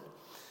born.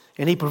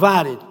 And He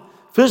provided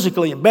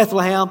physically in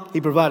Bethlehem,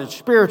 He provided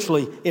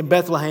spiritually in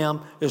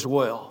Bethlehem as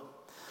well.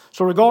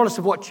 So regardless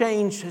of what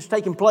change has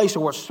taken place or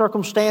what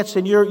circumstance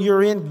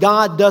you're in,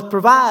 God doth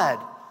provide.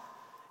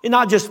 And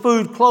not just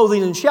food,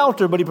 clothing, and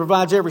shelter, but He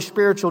provides every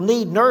spiritual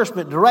need,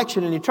 nourishment,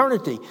 direction, and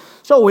eternity.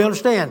 So we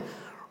understand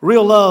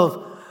real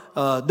love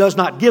does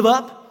not give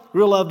up.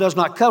 Real love does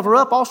not cover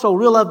up. Also,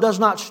 real love does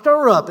not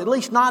stir up, at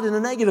least not in a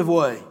negative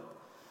way.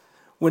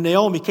 When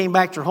Naomi came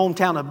back to her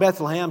hometown of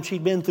Bethlehem,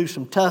 she'd been through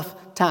some tough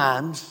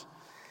times,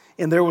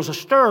 and there was a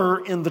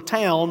stir in the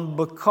town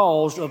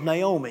because of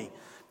Naomi.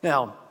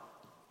 Now,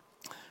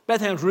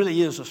 Bethlehem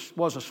really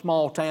was a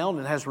small town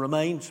and has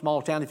remained a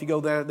small town if you go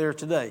there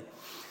today.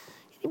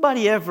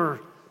 Anybody ever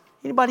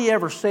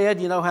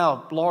said, you know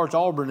how large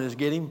Auburn is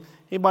getting?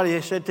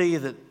 Anybody said to you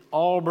that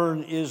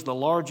Auburn is the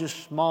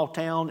largest small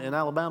town in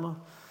Alabama?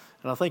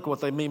 And I think what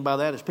they mean by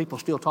that is people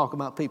still talk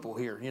about people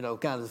here,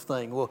 kind of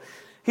thing. Well,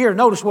 here,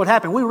 notice what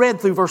happened. We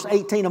read through verse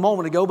 18 a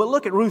moment ago, but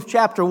look at Ruth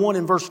chapter 1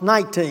 and verse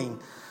 19. It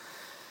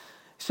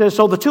says,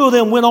 "So the two of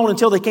them went on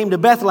until they came to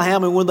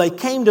Bethlehem, and when they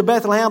came to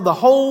Bethlehem, the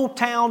whole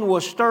town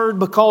was stirred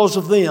because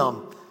of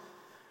them.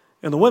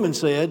 And the women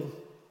said,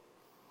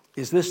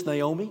 'Is this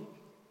Naomi?'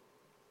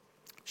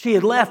 She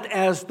had left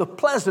as the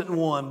pleasant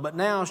one, but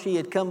now she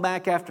had come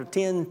back after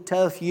 10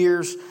 tough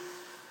years.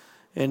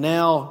 And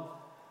now,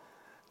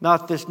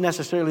 not this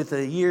necessarily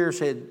the years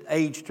had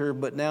aged her,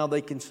 but now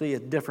they can see a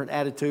different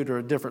attitude or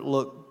a different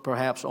look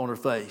perhaps on her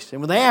face.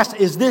 And when they asked,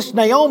 'Is this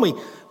Naomi?'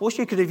 Well,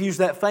 she could have used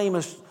that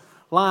famous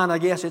line, I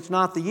guess, 'It's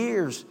not the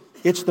years,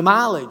 it's the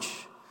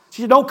mileage.'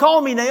 She said, 'Don't call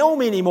me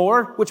Naomi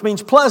anymore,' which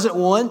means pleasant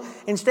one.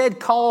 Instead,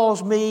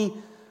 calls me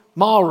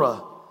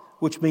Mara,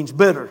 which means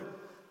bitter.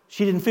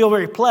 She didn't feel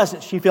very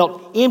pleasant. She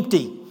felt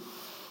empty.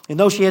 And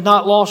though she had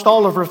not lost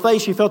all of her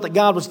faith, she felt that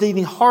God was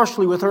dealing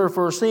harshly with her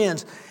for her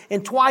sins.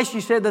 And twice she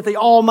said that the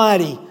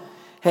Almighty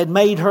had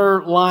made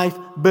her life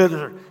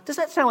bitter. Does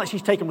that sound like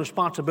she's taking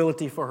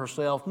responsibility for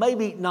herself?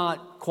 Maybe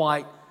not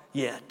quite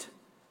yet.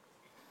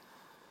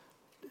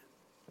 Do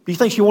you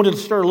think she wanted to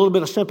stir a little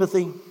bit of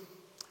sympathy?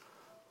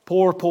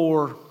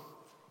 Poor,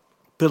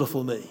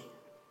 pitiful me.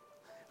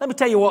 Let me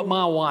tell you what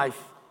my wife,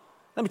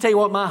 let me tell you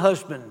what my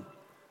husband,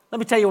 let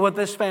me tell you what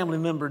this family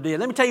member did.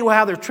 Let me tell you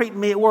how they're treating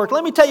me at work.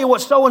 Let me tell you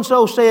what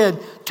so-and-so said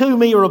to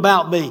me or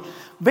about me.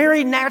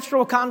 Very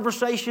natural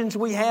conversations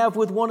we have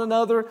with one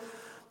another,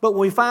 but when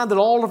we find that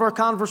all of our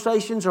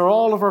conversations or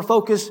all of our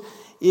focus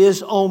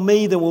is on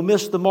me, then we'll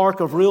miss the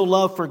mark of real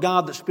love for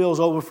God that spills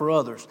over for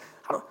others.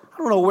 I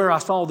don't know where I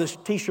saw this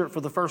t-shirt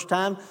for the first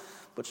time,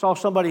 but saw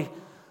somebody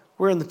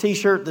wearing the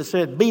t-shirt that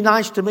said, "Be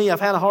nice to me, I've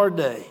had a hard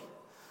day."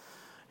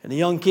 And the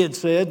young kid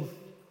said,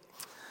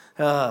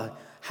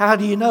 "How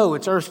do you know?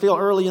 It's still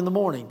early in the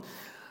morning."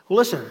 Well,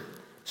 listen,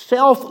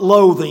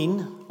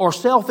 self-loathing or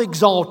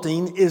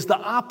self-exalting is the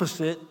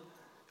opposite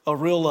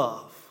of real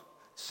love.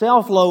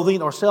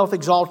 Self-loathing or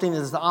self-exalting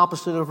is the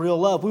opposite of real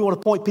love. We want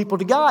to point people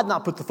to God,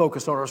 not put the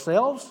focus on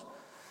ourselves.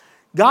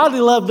 Godly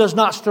love does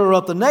not stir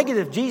up the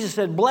negative. Jesus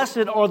said,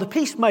 "Blessed are the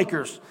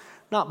peacemakers,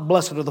 not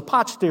blessed are the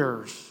pot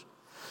stirrers."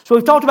 So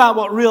we've talked about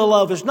what real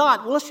love is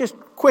not. Well, let's just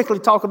quickly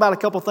talk about a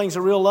couple of things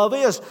that real love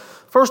is.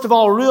 First of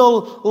all,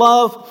 real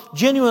love,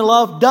 genuine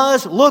love,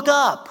 does look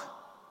up.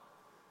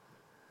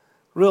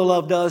 Real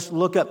love does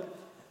look up.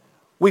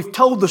 We've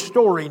told the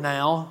story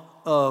now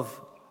of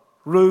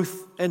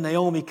Ruth and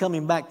Naomi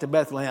coming back to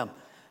Bethlehem.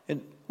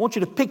 And I want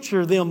you to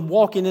picture them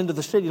walking into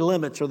the city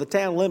limits or the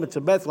town limits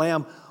of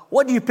Bethlehem.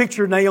 What do you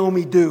picture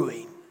Naomi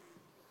doing?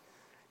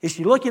 Is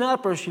she looking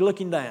up or is she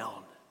looking down?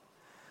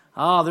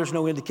 There's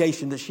no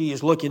indication that she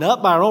is looking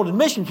up. By her own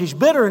admission, she's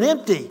bitter and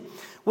empty.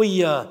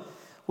 We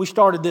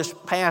started this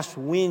past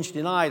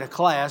Wednesday night a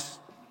class,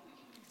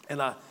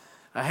 and I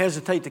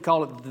hesitate to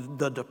call it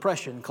the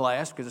depression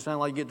class because it sounds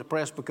like you get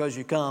depressed because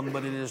you come,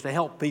 but it is to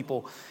help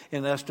people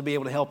and us to be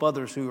able to help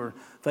others who are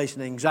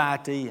facing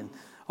anxiety and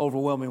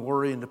overwhelming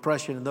worry and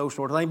depression and those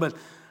sort of things. But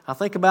I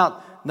think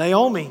about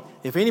Naomi.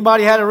 If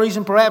anybody had a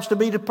reason perhaps to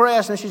be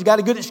depressed, then she's got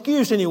a good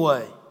excuse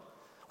anyway.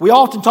 We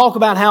often talk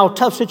about how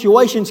tough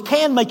situations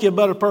can make you a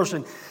better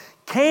person,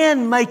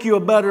 can make you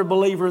a better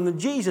believer in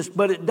Jesus,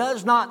 but it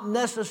does not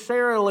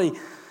necessarily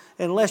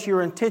unless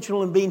you're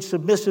intentional in being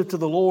submissive to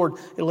the Lord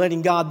and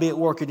letting God be at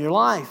work in your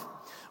life.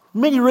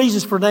 Many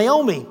reasons for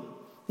Naomi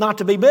not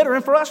to be bitter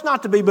and for us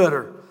not to be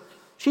bitter.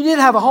 She did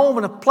have a home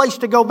and a place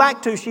to go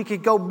back to. She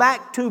could go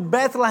back to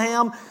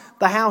Bethlehem,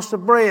 the house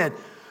of bread.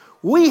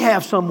 We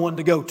have someone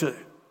to go to.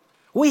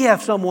 We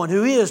have someone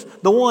who is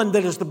the one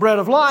that is the bread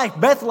of life.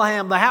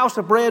 Bethlehem, the house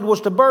of bread,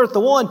 was to birth the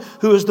one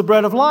who is the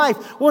bread of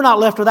life. We're not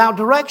left without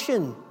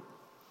direction.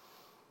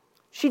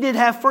 She did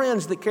have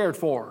friends that cared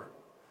for her.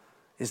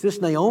 Is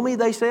this Naomi,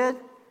 they said?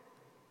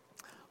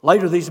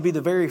 Later, these would be the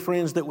very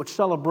friends that would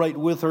celebrate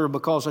with her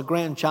because a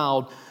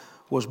grandchild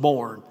was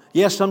born.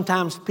 Yes,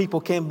 sometimes people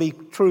can be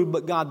true,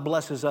 but God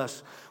blesses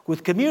us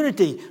with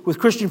community, with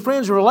Christian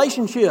friends, a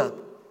relationship.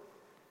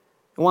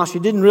 And while she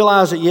didn't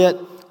realize it yet,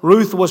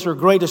 Ruth was her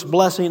greatest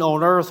blessing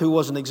on earth, who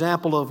was an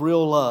example of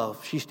real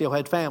love. She still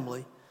had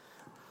family.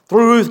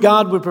 Through Ruth,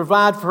 God would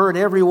provide for her in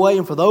every way.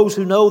 And for those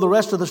who know the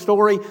rest of the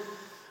story,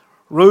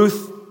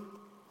 Ruth,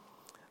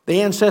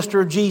 the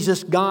ancestor of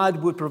Jesus,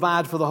 God would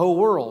provide for the whole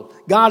world.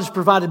 God has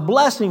provided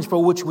blessings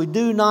for which we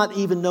do not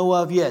even know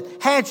of yet.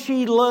 Had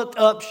she looked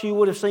up, she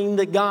would have seen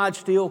that God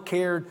still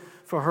cared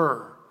for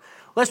her.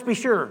 Let's be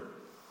sure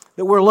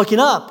that we're looking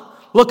up.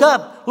 Look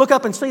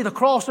up and see the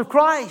cross of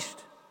Christ.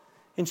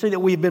 And see that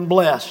we've been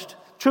blessed,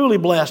 truly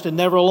blessed and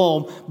never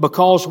alone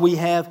because we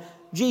have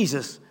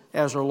Jesus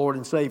as our Lord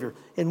and Savior.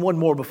 And one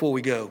more before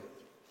we go.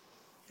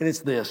 And it's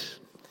this.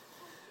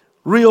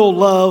 Real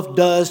love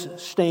does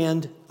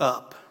stand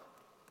up.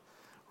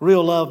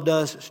 Real love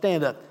does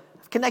stand up.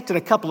 I've connected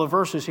a couple of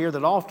verses here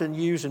that are often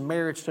used in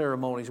marriage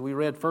ceremonies. We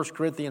read 1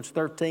 Corinthians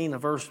 13,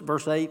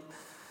 verse 8.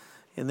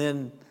 And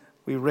then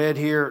we read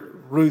here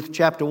Ruth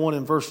chapter 1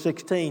 and verse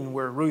 16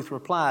 where Ruth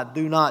replied,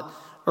 "Do not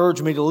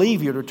urge me to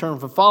leave you, to return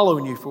from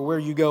following you, for where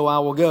you go, I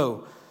will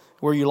go.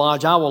 Where you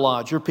lodge, I will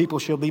lodge. Your people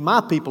shall be my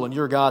people, and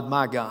your God,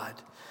 my God."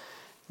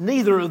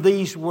 Neither of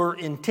these were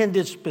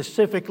intended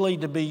specifically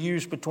to be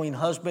used between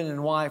husband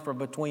and wife or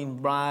between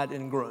bride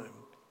and groom.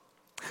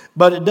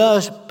 But it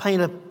does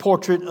paint a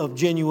portrait of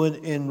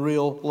genuine and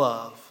real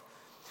love.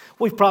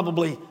 I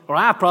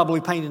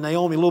probably painted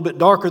Naomi a little bit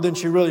darker than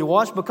she really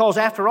was because,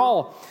 after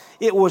all,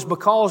 it was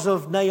because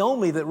of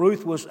Naomi that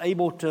Ruth was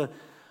able to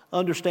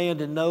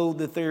understand and know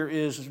that there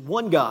is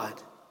one God.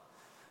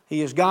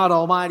 He is God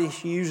Almighty.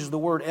 She uses the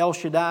word El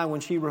Shaddai when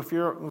she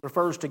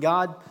refers to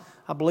God,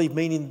 I believe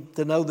meaning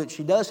to know that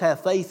she does have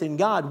faith in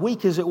God,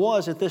 weak as it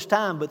was at this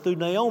time. But through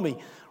Naomi,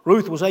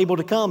 Ruth was able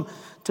to come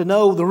to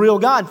know the real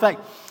God. In fact,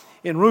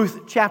 in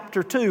Ruth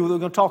chapter 2, we're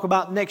going to talk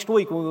about next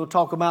week, we're going to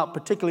talk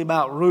particularly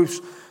about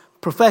Ruth's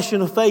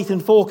profession of faith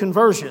and full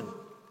conversion.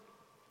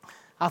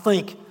 I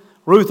think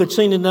Ruth had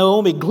seen in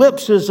Naomi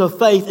glimpses of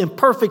faith,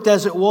 imperfect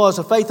as it was,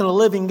 a faith in a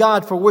living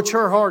God for which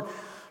her heart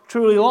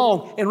truly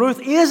longed. And Ruth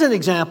is an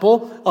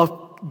example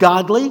of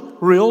godly,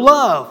 real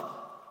love.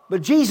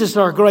 But Jesus is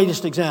our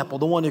greatest example,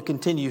 the one who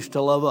continues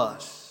to love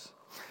us.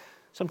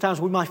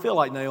 Sometimes we might feel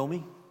like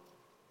Naomi.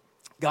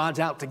 God's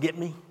out to get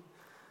me.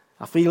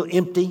 I feel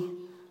empty.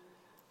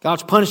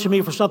 God's punishing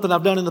me for something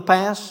I've done in the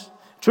past.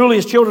 Truly,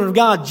 as children of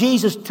God,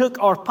 Jesus took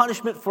our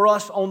punishment for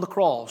us on the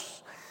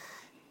cross.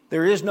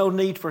 There is no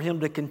need for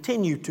Him to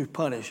continue to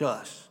punish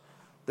us.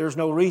 There's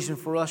no reason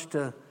for us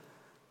to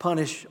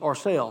punish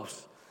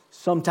ourselves.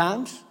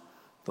 Sometimes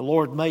the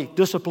Lord may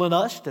discipline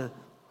us to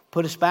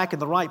put us back in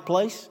the right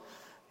place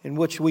in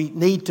which we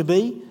need to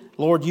be.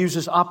 The Lord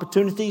uses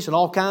opportunities in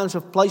all kinds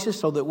of places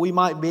so that we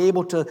might be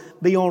able to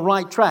be on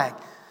right track.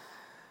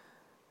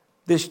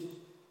 This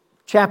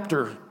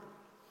chapter,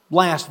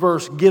 last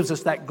verse, gives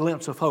us that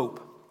glimpse of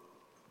hope.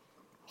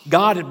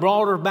 God had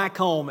brought her back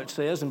home, it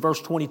says in verse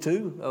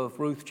 22 of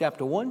Ruth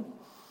chapter 1.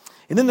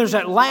 And then there's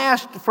that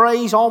last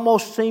phrase,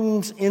 almost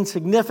seems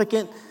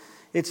insignificant.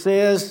 It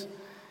says,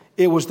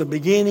 it was the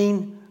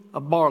beginning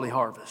of barley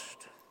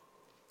harvest.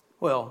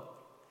 Well,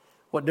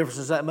 what difference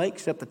does that make,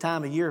 except the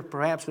time of year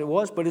perhaps it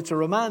was, but it's a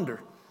reminder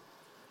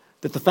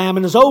that the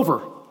famine is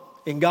over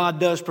and God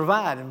does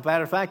provide. As a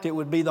matter of fact, it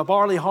would be the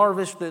barley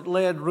harvest that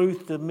led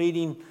Ruth to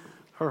meeting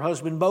her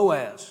husband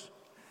Boaz.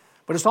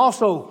 But it's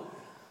also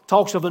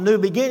talks of a new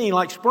beginning,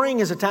 like spring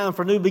is a time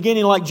for new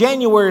beginning, like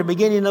January,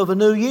 beginning of a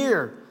new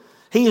year.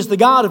 He is the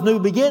God of new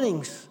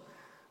beginnings.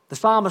 The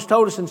psalmist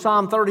told us in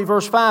Psalm 30,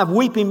 verse 5,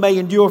 weeping may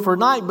endure for a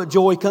night, but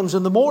joy comes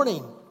in the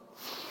morning.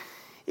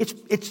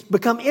 It's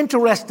become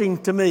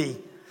interesting to me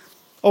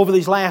over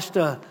these last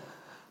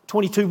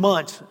 22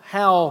 months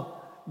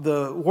how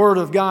the Word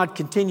of God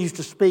continues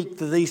to speak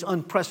to these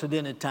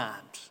unprecedented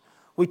times.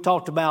 We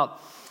talked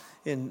about,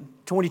 in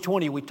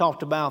 2020, we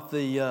talked about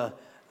the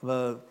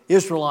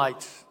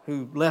Israelites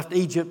who left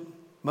Egypt,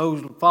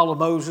 followed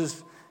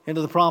Moses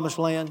into the Promised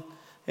Land,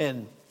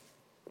 and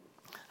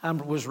I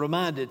was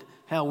reminded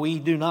how we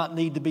do not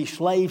need to be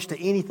slaves to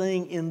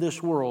anything in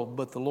this world,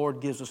 but the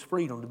Lord gives us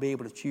freedom to be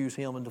able to choose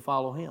Him and to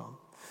follow Him.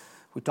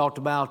 We talked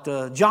about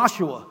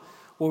Joshua,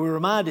 where we were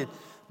reminded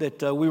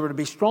that we were to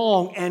be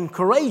strong and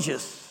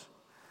courageous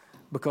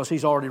because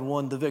He's already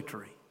won the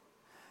victory.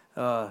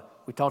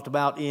 We talked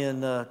about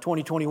in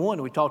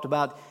 2021, we talked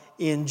about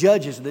in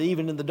Judges that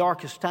even in the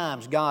darkest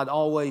times, God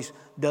always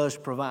does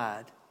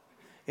provide.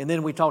 And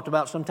then we talked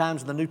about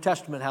sometimes in the New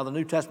Testament, how the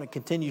New Testament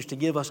continues to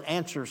give us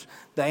answers,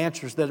 the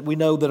answers that we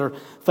know that are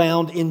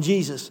found in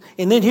Jesus.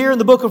 And then here in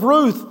the book of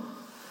Ruth,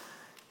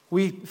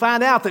 we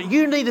find out that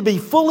you need to be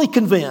fully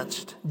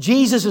convinced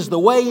Jesus is the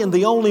way and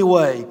the only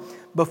way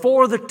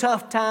before the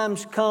tough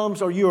times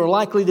comes, or you are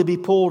likely to be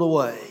pulled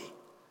away.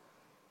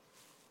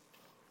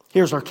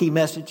 Here's our key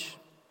message.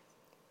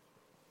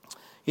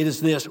 It is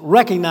this: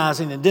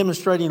 recognizing and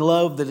demonstrating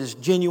love that is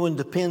genuine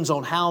depends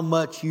on how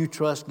much you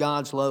trust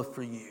God's love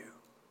for you.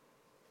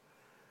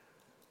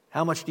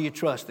 How much do you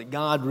trust that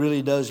God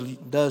really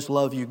does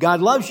love you?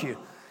 God loves you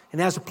and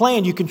has a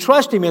plan. You can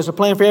trust Him. He has a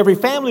plan for every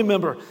family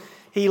member.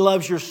 He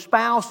loves your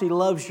spouse. He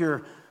loves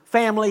your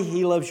family.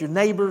 He loves your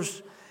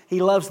neighbors.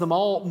 He loves them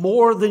all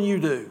more than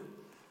you do.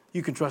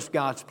 You can trust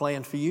God's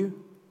plan for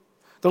you.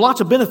 There are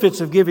lots of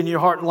benefits of giving your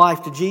heart and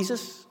life to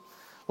Jesus.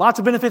 Lots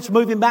of benefits of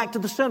moving back to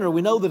the center.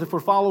 We know that if we're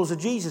followers of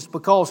Jesus,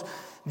 because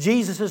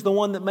Jesus is the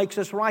one that makes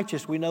us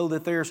righteous, we know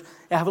that there's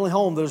a heavenly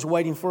home that is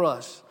waiting for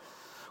us.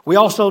 We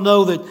also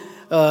know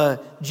that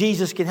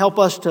Jesus can help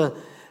us to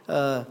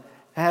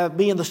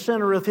be in the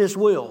center of His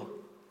will.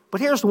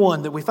 But here's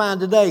one that we find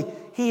today.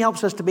 He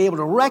helps us to be able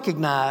to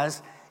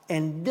recognize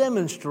and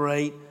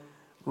demonstrate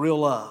real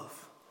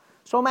love.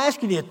 So I'm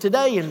asking you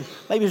today, and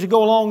maybe as we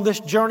go along this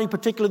journey,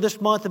 particularly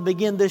this month and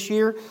begin this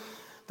year,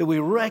 that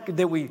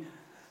we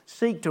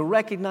seek to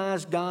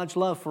recognize God's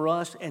love for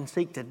us and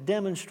seek to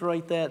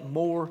demonstrate that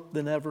more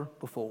than ever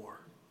before.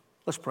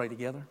 Let's pray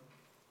together.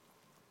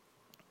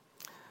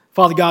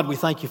 Father God, we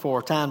thank You for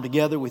our time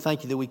together. We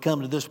thank You that we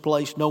come to this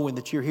place knowing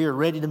that You're here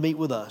ready to meet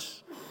with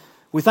us.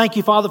 We thank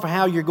You, Father, for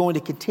how You're going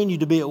to continue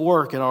to be at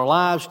work in our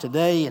lives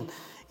today and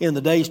in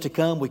the days to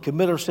come. We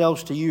commit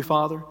ourselves to You,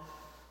 Father,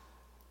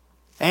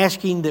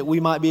 asking that we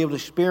might be able to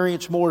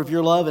experience more of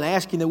Your love and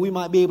asking that we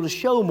might be able to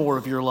show more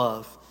of Your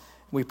love.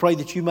 We pray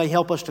that You may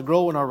help us to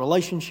grow in our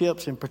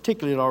relationships, and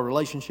particularly in our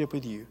relationship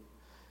with You.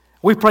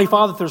 We pray,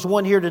 Father, if there's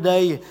one here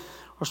today,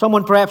 or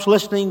someone perhaps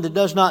listening that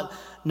does not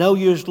know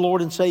You as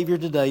Lord and Savior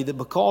today, that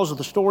because of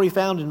the story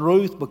found in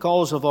Ruth,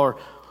 because of our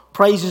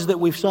praises that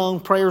we've sung,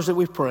 prayers that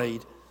we've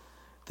prayed,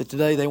 that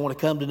today they want to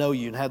come to know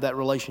You and have that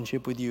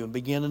relationship with You and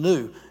begin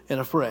anew and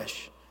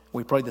afresh.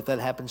 We pray that that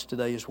happens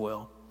today as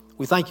well.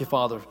 We thank You,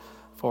 Father,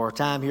 for our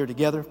time here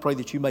together. Pray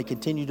that You may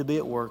continue to be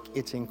at work.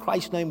 It's in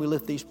Christ's name we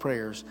lift these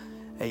prayers.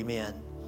 Amen.